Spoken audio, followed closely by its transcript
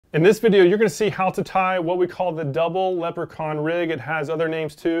In this video, you're going to see how to tie what we call the Double Leprechaun Rig. It has other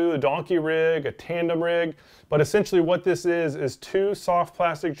names too, the donkey rig, a tandem rig, but essentially what this is two soft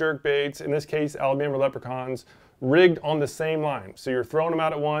plastic jerk baits, in this case Alabama leprechauns, rigged on the same line. So you're throwing them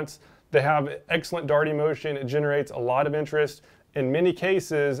out at once. They have excellent darting motion. It generates a lot of interest. In many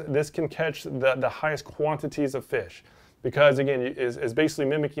cases, this can catch the highest quantities of fish because, again, is basically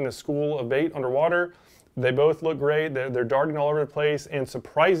mimicking a school of bait underwater. They both look great. They're darting all over the place, and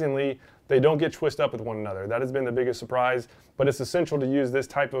surprisingly, they don't get twisted up with one another. That has been the biggest surprise, but it's essential to use this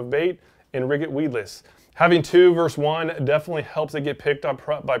type of bait and rig it weedless. Having two versus one definitely helps it get picked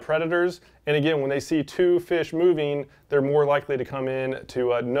up by predators, and again, when they see two fish moving, they're more likely to come in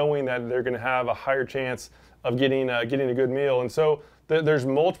to knowing that they're going to have a higher chance of getting a good meal. And so there's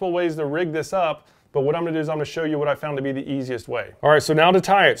multiple ways to rig this up. But what I'm going to do is I'm going to show you what I found to be the easiest way. All right, so now to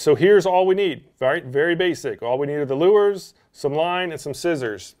tie it. So here's all we need, right? Very basic. All we need are the lures, some line, and some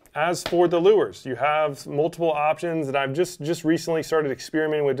scissors. As for the lures, you have multiple options, and I've just recently started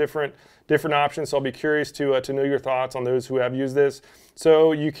experimenting with different options, so I'll be curious to know your thoughts on those who have used this.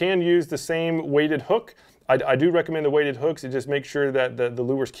 So you can use the same weighted hook. I do recommend the weighted hooks. It just makes sure that the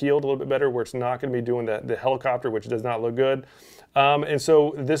lure's keeled a little bit better, where it's not going to be doing the helicopter, which does not look good. And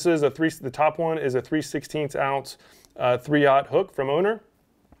so this is the top one is a 3/16 ounce 3/0 hook from Owner.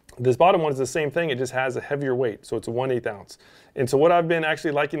 This bottom one is the same thing. It just has a heavier weight, so it's a 1/8 ounce. And so what I've been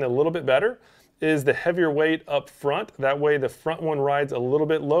actually liking a little bit better is the heavier weight up front. That way the front one rides a little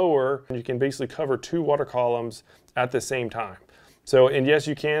bit lower, and you can basically cover two water columns at the same time. So, and yes,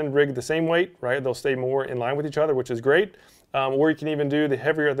 you can rig the same weight, right? They'll stay more in line with each other, which is great. Or you can even do the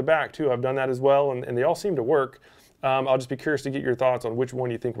heavier at the back too. I've done that as well, and they all seem to work. I'll just be curious to get your thoughts on which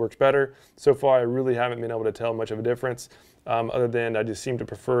one you think works better. So far, I really haven't been able to tell much of a difference, other than I just seem to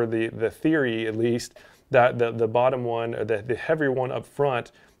prefer the theory, at least, that the bottom one, or the heavier one up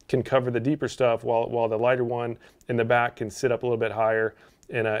front, can cover the deeper stuff, while the lighter one in the back can sit up a little bit higher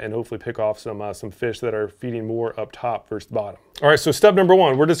and hopefully pick off some fish that are feeding more up top versus bottom. All right, so step number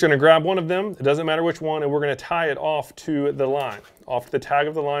one, we're just going to grab one of them. It doesn't matter which one, and we're going to tie it off to the line, off to the tag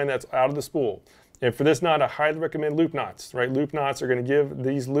of the line that's out of the spool. And for this knot, I highly recommend loop knots, right? Loop knots are going to give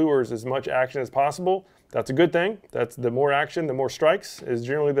these lures as much action as possible. That's a good thing. That's the more action, the more strikes is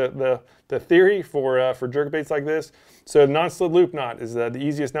generally the theory for jerkbaits like this. So the non-slip loop knot is the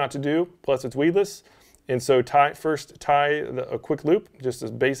easiest knot to do, plus it's weedless. And so first tie a quick loop, just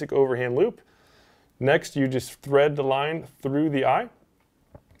a basic overhand loop. Next, you just thread the line through the eye.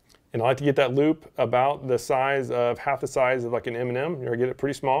 And I like to get that loop about the size of, half the size of like an M&M. You're get it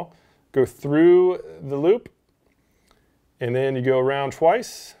pretty small. Go through the loop, and then you go around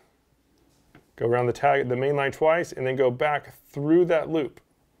twice. Go around the main line twice, and then go back through that loop,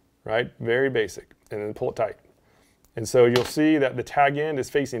 right? Very basic, and then pull it tight. And so you'll see that the tag end is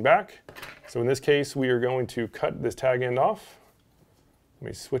facing back. So in this case, we are going to cut this tag end off. Let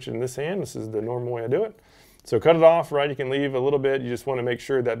me switch it in this hand. This is the normal way I do it. So cut it off, right? You can leave a little bit. You just want to make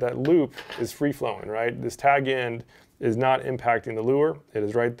sure that that loop is free flowing, right? This tag end is not impacting the lure. It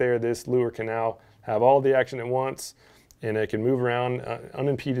is right there. This lure can now have all the action at once, and it can move around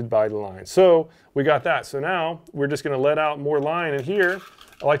unimpeded by the line. So we got that. So now we're just going to let out more line. And here,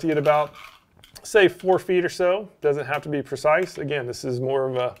 I like to get about, say, 4 feet or so. Doesn't have to be precise. Again, this is more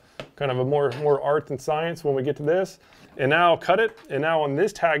of a kind of a more art than science when we get to this. And now cut it. And now on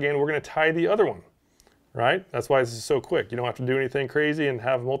this tag end, we're going to tie the other one, right? That's why this is so quick. You don't have to do anything crazy and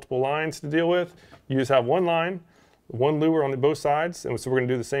have multiple lines to deal with. You just have one line, one lure on both sides, and so we're going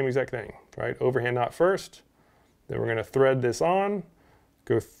to do the same exact thing, right? Overhand knot first, then we're going to thread this on,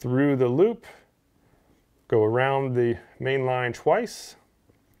 go through the loop, go around the main line twice,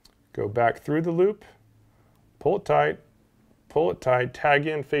 go back through the loop, pull it tight, tag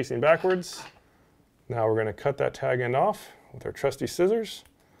end facing backwards. Now we're going to cut that tag end off with our trusty scissors,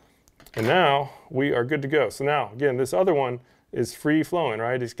 and now we are good to go. So now, again, this other one is free flowing,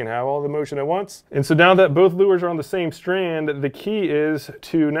 right? It can have all the motion at once. And so now that both lures are on the same strand, the key is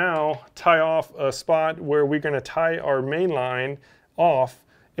to now tie off a spot where we're going to tie our main line off.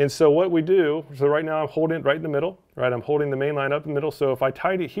 And so what we do, so right now I'm holding it right in the middle, right? I'm holding the main line up in the middle. So if I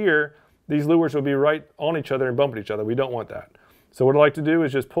tied it here, these lures will be right on each other and bump at each other. We don't want that. So what I like to do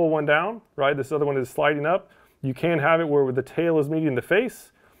is just pull one down, right? This other one is sliding up. You can have it where the tail is meeting the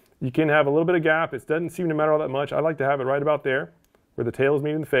face. You can have a little bit of gap. It doesn't seem to matter all that much. I like to have it right about there where the tail is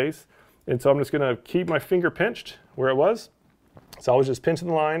meeting the face. And so I'm just going to keep my finger pinched where it was. So I was just pinching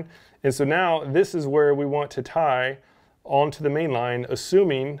the line. And so now this is where we want to tie onto the main line,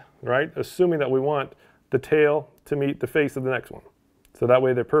 assuming that we want the tail to meet the face of the next one. So that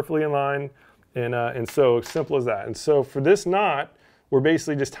way they're perfectly in line. And so simple as that. And so for this knot, we're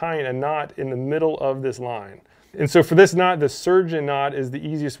basically just tying a knot in the middle of this line. And so for this knot, the surgeon knot is the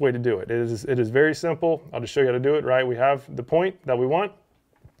easiest way to do it. It is very simple. I'll just show you how to do it, right? We have the point that we want.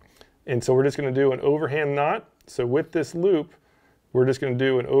 And so we're just going to do an overhand knot. So with this loop, we're just going to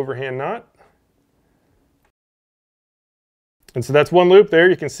do an overhand knot. And so that's one loop there.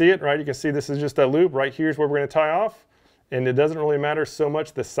 You can see it, right? You can see this is just that loop. Right here is where we're going to tie off. And it doesn't really matter so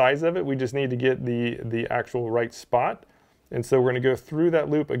much the size of it. We just need to get the actual right spot. And so we're going to go through that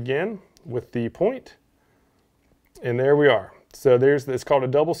loop again with the point. And there we are. So it's called a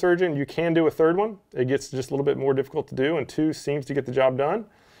double surgeon. You can do a third one. It gets just a little bit more difficult to do, and 2 seems to get the job done.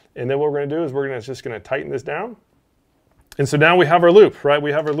 And then what we're going to do is we're just going to tighten this down. And so now we have our loop, right?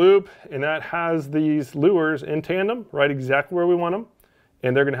 We have our loop, and that has these lures in tandem, right, exactly where we want them.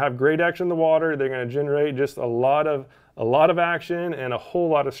 And they're going to have great action in the water. They're going to generate just a lot of action and a whole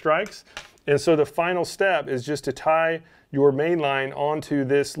lot of strikes. And so the final step is just to tie your main line onto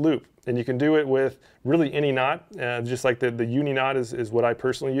this loop. And you can do it with really any knot, just like the uni knot is what I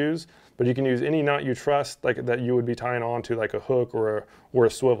personally use. But you can use any knot you trust, like that you would be tying onto, like a hook or a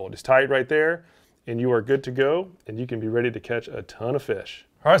swivel. Just tie it right there, and you are good to go, and you can be ready to catch a ton of fish.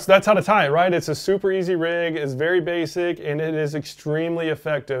 All right, so that's how to tie it, right? It's a super easy rig. It's very basic, and it is extremely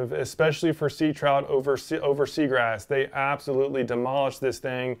effective, especially for sea trout over seagrass. They absolutely demolish this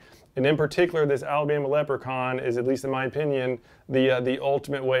thing. And in particular, this Alabama leprechaun is, at least in my opinion, the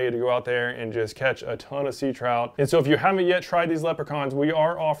ultimate way to go out there and just catch a ton of sea trout. And so if you haven't yet tried these leprechauns, we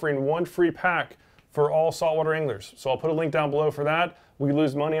are offering 1 free pack for all saltwater anglers. So I'll put a link down below for that. We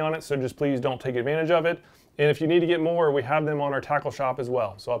lose money on it, so just please don't take advantage of it. And if you need to get more, we have them on our tackle shop as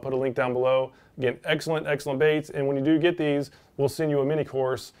well. So I'll put a link down below. Again, excellent baits. And when you do get these, we'll send you a mini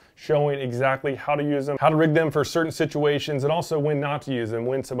course showing exactly how to use them, how to rig them for certain situations, and also when not to use them,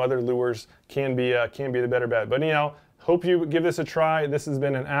 when some other lures can be the better bet. But anyhow, hope you give this a try. This has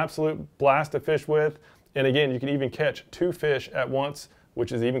been an absolute blast to fish with. And again, you can even catch 2 fish at once,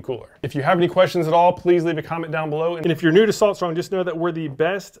 which is even cooler. If you have any questions at all, please leave a comment down below. And if you're new to Salt Strong, just know that we're the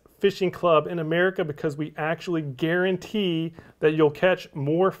best fishing club in America because we actually guarantee that you'll catch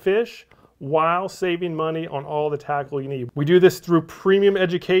more fish while saving money on all the tackle you need. We do this through premium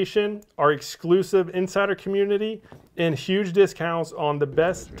education, our exclusive insider community, and huge discounts on the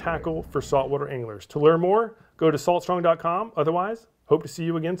best tackle for saltwater anglers. To learn more, go to saltstrong.com. Otherwise, hope to see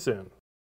you again soon.